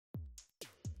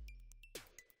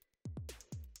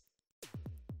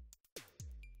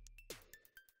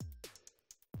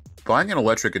Buying an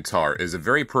electric guitar is a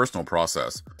very personal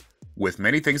process, with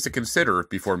many things to consider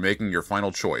before making your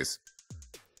final choice.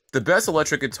 The best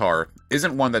electric guitar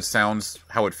isn't one that sounds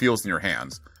how it feels in your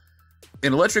hands.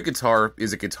 An electric guitar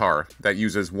is a guitar that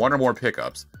uses one or more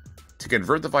pickups to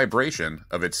convert the vibration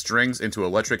of its strings into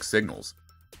electric signals.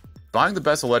 Buying the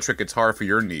best electric guitar for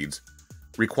your needs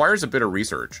requires a bit of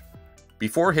research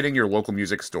before hitting your local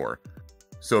music store.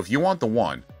 So if you want the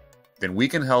one, then we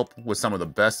can help with some of the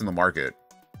best in the market.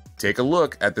 Take a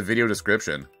look at the video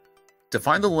description to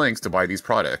find the links to buy these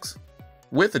products,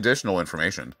 with additional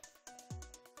information.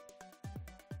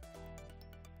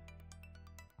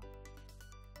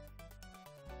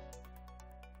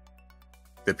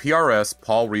 The PRS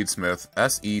Paul Reed Smith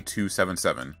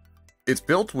SE277. It's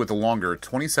built with a longer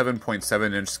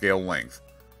 27.7-inch scale length.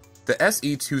 The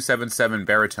SE277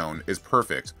 Baritone is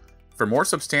perfect for more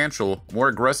substantial, more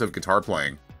aggressive guitar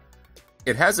playing.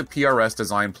 It has a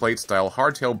PRS-designed plate-style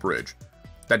hardtail bridge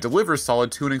that delivers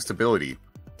solid tuning stability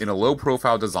in a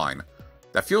low-profile design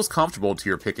that feels comfortable to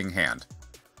your picking hand.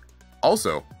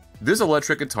 Also, this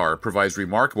electric guitar provides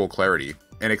remarkable clarity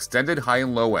and extended high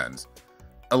and low ends,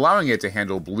 allowing it to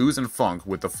handle blues and funk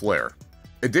with the flair.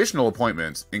 Additional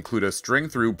appointments include a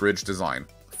string-through bridge design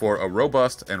for a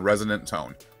robust and resonant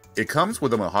tone. It comes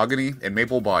with a mahogany and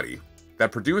maple body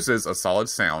that produces a solid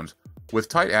sound with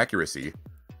tight accuracy.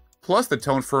 Plus, the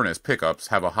tone furnace pickups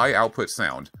have a high output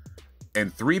sound,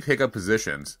 and 3 pickup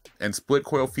positions and split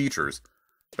coil features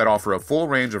that offer a full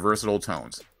range of versatile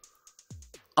tones.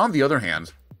 On the other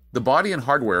hand, the body and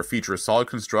hardware feature solid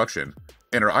construction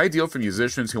and are ideal for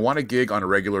musicians who want to gig on a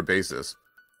regular basis,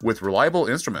 with reliable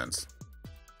instruments.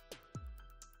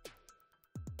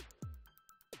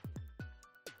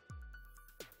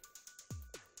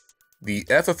 The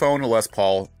Epiphone Les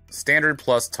Paul Standard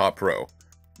Plus Top Pro.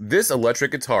 This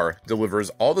electric guitar delivers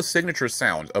all the signature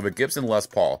sound of a Gibson Les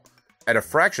Paul at a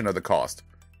fraction of the cost.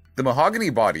 The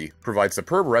mahogany body provides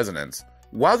superb resonance,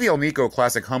 while the Alnico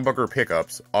Classic humbucker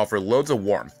pickups offer loads of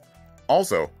warmth.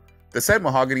 Also, the set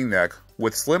mahogany neck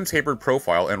with slim-tapered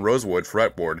profile and rosewood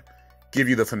fretboard give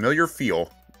you the familiar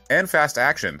feel and fast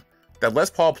action that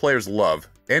Les Paul players love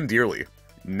and dearly.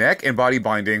 Neck and body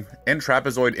binding and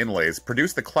trapezoid inlays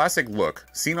produce the classic look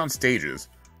seen on stages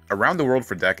around the world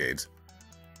for decades.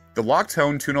 The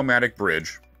lock-tone Tunomatic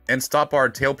bridge and stop-bar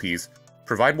tailpiece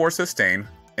provide more sustain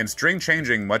and string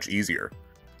changing much easier.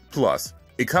 Plus,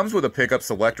 it comes with a pickup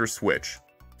selector switch,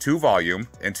 2 volume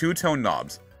and 2 tone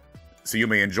knobs, so you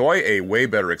may enjoy a way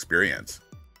better experience.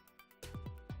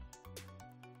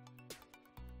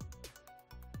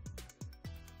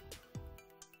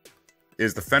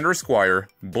 Is the Fender Squier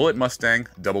Bullet Mustang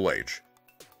Double H.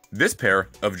 This pair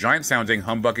of giant-sounding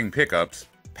humbucking pickups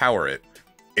power it.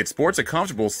 It sports a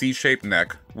comfortable C-shaped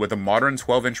neck with a modern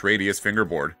 12-inch radius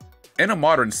fingerboard and a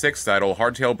modern 6-saddle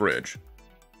hardtail bridge.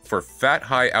 For fat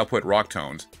high output rock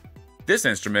tones, this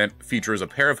instrument features a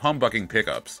pair of humbucking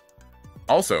pickups.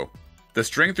 Also, the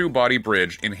string-through body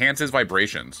bridge enhances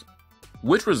vibrations,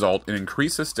 which result in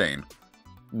increased sustain,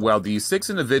 while these 6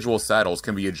 individual saddles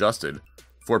can be adjusted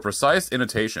for precise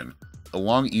intonation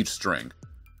along each string.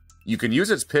 You can use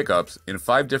its pickups in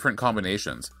 5 different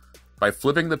combinations by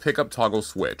flipping the pickup toggle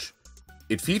switch.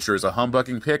 It features a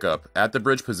humbucking pickup at the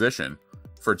bridge position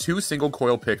for 2 single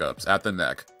coil pickups at the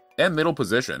neck and middle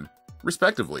position,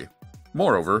 respectively.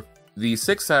 Moreover, the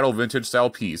 6-saddle vintage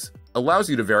style piece allows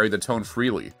you to vary the tone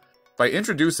freely by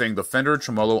introducing the Fender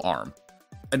tremolo arm.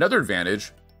 Another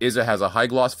advantage is it has a high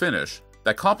gloss finish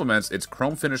that complements its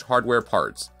chrome finish hardware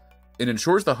parts and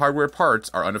ensures the hardware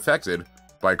parts are unaffected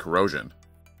by corrosion.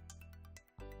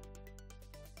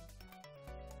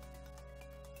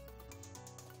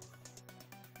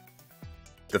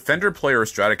 The Fender Player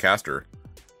Stratocaster.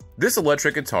 This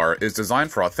electric guitar is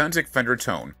designed for authentic Fender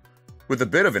tone, with a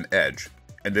bit of an edge,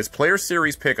 and this Player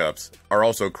Series pickups are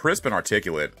also crisp and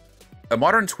articulate, a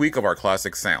modern tweak of our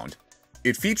classic sound.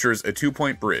 It features a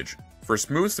 2-point bridge for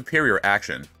smooth superior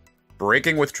action,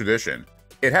 breaking with tradition.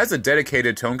 It has a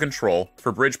dedicated tone control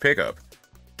for bridge pickup,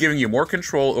 giving you more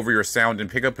control over your sound in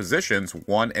pickup positions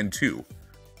 1 and 2.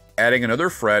 Adding another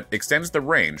fret extends the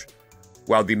range,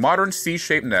 while the modern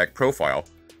C-shaped neck profile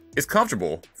is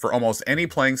comfortable for almost any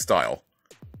playing style.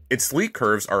 Its sleek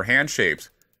curves are hand-shaped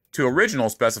to original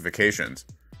specifications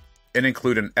and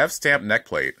include an F-stamp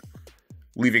neckplate,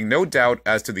 leaving no doubt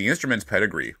as to the instrument's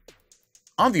pedigree.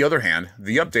 On the other hand,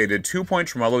 the updated 2-point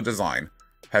tremolo design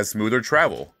has smoother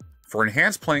travel for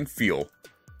enhanced playing feel,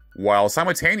 while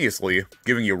simultaneously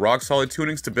giving you rock-solid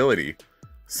tuning stability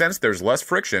since there's less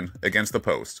friction against the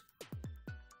post.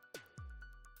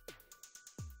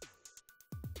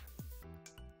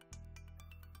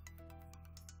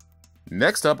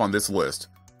 Next up on this list,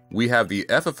 we have the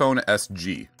Epiphone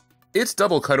SG. Its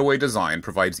double cutaway design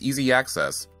provides easy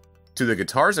access to the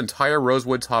guitar's entire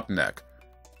rosewood top neck.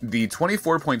 The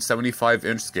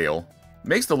 24.75-inch scale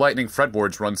makes the Lightning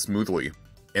fretboards run smoothly,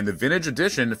 and the vintage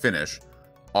edition finish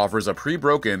offers a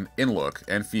pre-broken in-look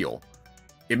and feel.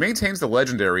 It maintains the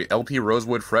legendary LP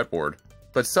rosewood fretboard,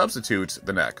 but substitutes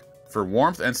the neck for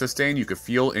warmth and sustain you can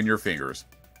feel in your fingers.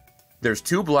 There's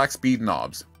two black speed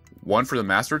knobs, one for the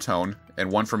master tone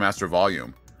and one for master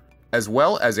volume, as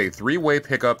well as a 3-way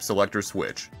pickup selector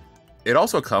switch. It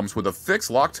also comes with a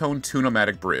fixed lock-tone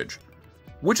tune-o-matic bridge,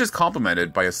 which is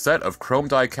complemented by a set of chrome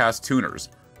die-cast tuners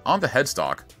on the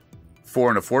headstock. For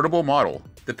an affordable model,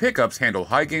 the pickups handle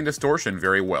high-gain distortion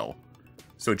very well,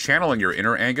 so channeling your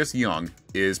inner Angus Young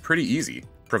is pretty easy,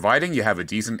 providing you have a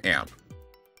decent amp.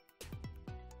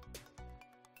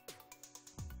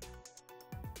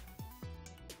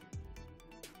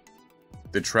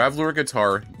 The Traveler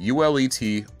Guitar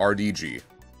ULET RDG.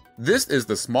 This is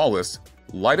the smallest,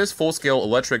 lightest full-scale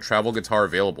electric travel guitar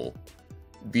available.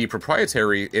 The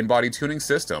proprietary in-body tuning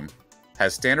system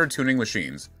has standard tuning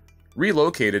machines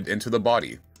relocated into the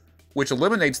body, which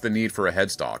eliminates the need for a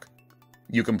headstock.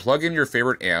 You can plug in your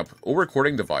favorite amp or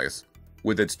recording device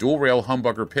with its dual-rail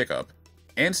humbucker pickup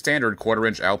and standard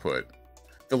 1/4-inch output.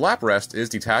 The lap rest is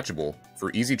detachable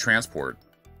for easy transport,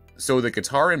 so the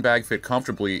guitar and bag fit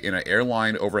comfortably in an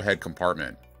airline overhead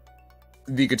compartment.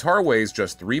 The guitar weighs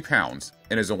just 3 pounds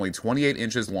and is only 28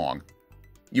 inches long.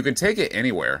 You can take it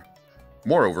anywhere.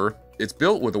 Moreover, it's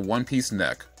built with a one-piece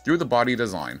neck through the body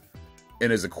design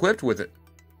and is equipped with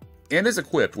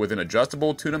an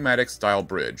adjustable tune-o-matic style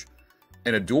bridge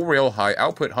and a dual-rail high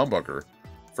output humbucker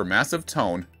for massive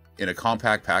tone in a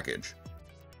compact package.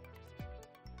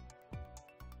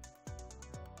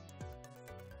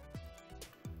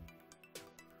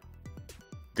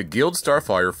 The Guild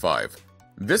Starfire 5.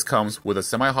 This comes with a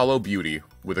semi-hollow beauty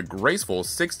with a graceful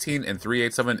 16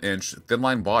 3/8"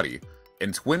 thin-line body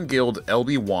and twin Guild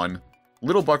LB1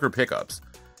 little bucker pickups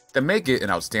that make it an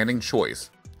outstanding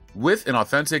choice, with an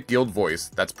authentic Guild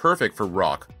voice that's perfect for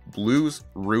rock, blues,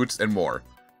 roots, and more.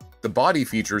 The body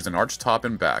features an arched top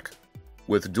and back,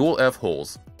 with dual F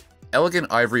holes,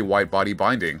 elegant ivory white body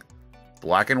binding,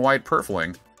 black and white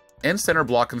purfling, and center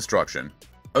block construction.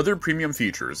 Other premium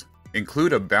features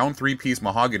include a bound 3-piece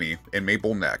mahogany and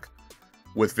maple neck,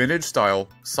 with vintage-style,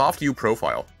 soft U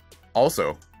profile.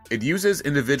 Also, it uses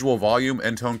individual volume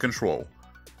and tone control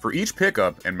for each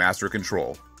pickup and master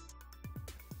control.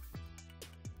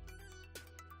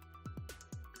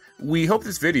 We hope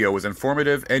this video was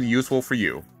informative and useful for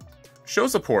you. Show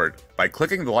support by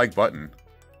clicking the like button,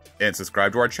 and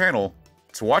subscribe to our channel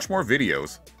to watch more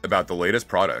videos about the latest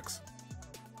products.